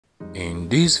In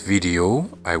this video,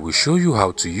 I will show you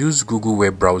how to use Google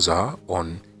web browser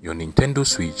on your Nintendo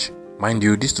Switch. Mind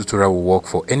you, this tutorial will work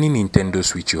for any Nintendo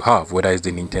Switch you have, whether it's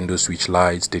the Nintendo Switch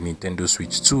Lite, the Nintendo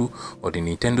Switch 2 or the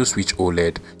Nintendo Switch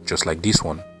OLED, just like this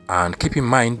one. And keep in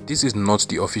mind, this is not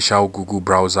the official Google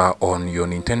browser on your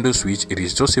Nintendo Switch. It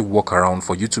is just a workaround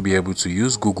for you to be able to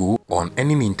use Google on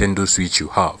any Nintendo Switch you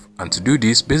have. And to do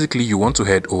this, basically you want to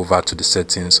head over to the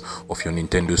settings of your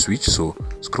Nintendo Switch. So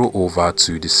scroll over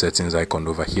to the settings icon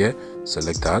over here,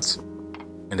 select that.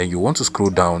 And then you want to scroll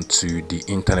down to the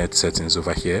internet settings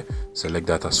over here, select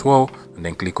that as well, and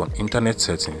then click on internet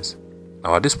settings.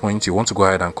 Now at this point, you want to go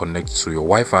ahead and connect to your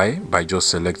Wi-Fi by just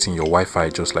selecting your Wi-Fi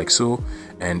just like so.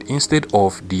 And instead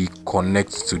of the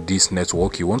connect to this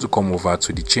network, you want to come over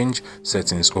to the change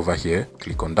settings over here,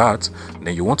 click on that. And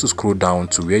then you want to scroll down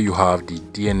to where you have the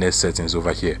DNS settings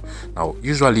over here. Now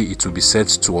usually it will be set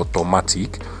to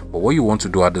automatic, but what you want to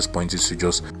do at this point is to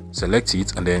just select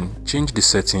it and then change the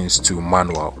settings to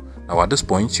manual. Now at this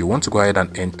point, you want to go ahead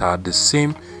and enter the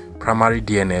same primary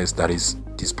DNS that is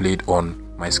displayed on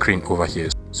my screen over here.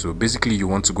 So basically you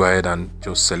want to go ahead and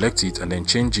just select it and then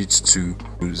change it to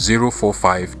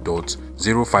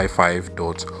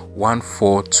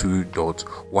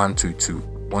 045.055.142.122.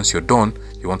 Once you're done,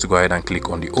 you want to go ahead and click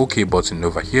on the OK button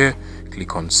over here,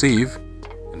 click on save,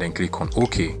 and then click on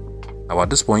OK. Now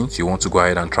at this point, you want to go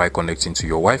ahead and try connecting to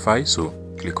your Wi-Fi, so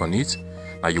click on it.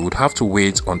 Now you would have to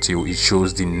wait until it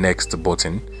shows the next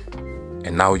button,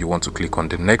 and now you want to click on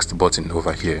the next button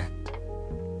over here,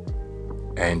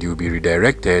 and you'll be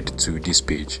redirected to this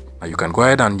page. Now you can go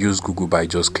ahead and use Google by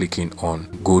just clicking on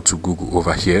go to Google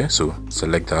over here, so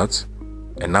select that.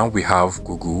 And now we have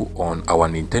Google on our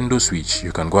Nintendo Switch.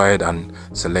 You can go ahead and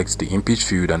select the image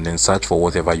field and then search for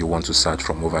whatever you want to search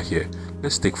from over here.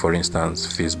 Let's take for instance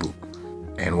Facebook,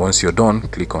 and once you're done,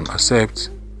 click on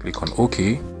accept, click on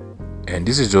OK, and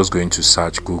this is just going to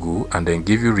search Google and then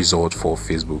give you result for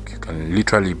Facebook. You can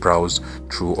literally browse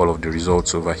through all of the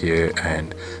results over here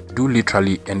and do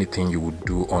literally anything you would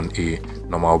do on a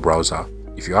normal browser.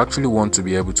 If you actually want to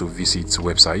be able to visit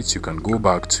websites, you can go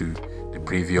back to the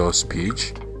previous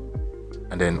page,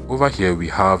 and then over here we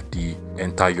have the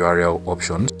enter URL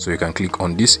option. So you can click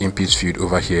on this image field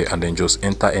over here and then just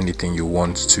enter anything you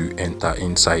want to enter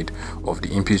inside of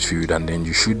the image field, and then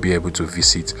you should be able to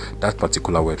visit that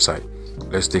particular website.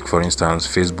 Let's take for instance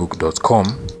facebook.com,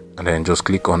 and then just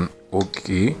click on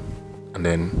OK and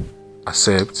then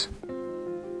accept,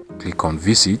 click on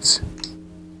visit,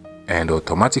 and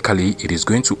automatically it is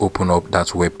going to open up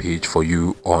that web page for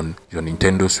you on your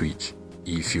Nintendo Switch.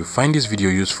 If you find this video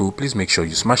useful, please make sure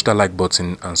you smash that like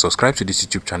button and subscribe to this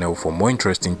YouTube channel for more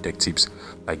interesting tech tips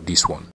like this one.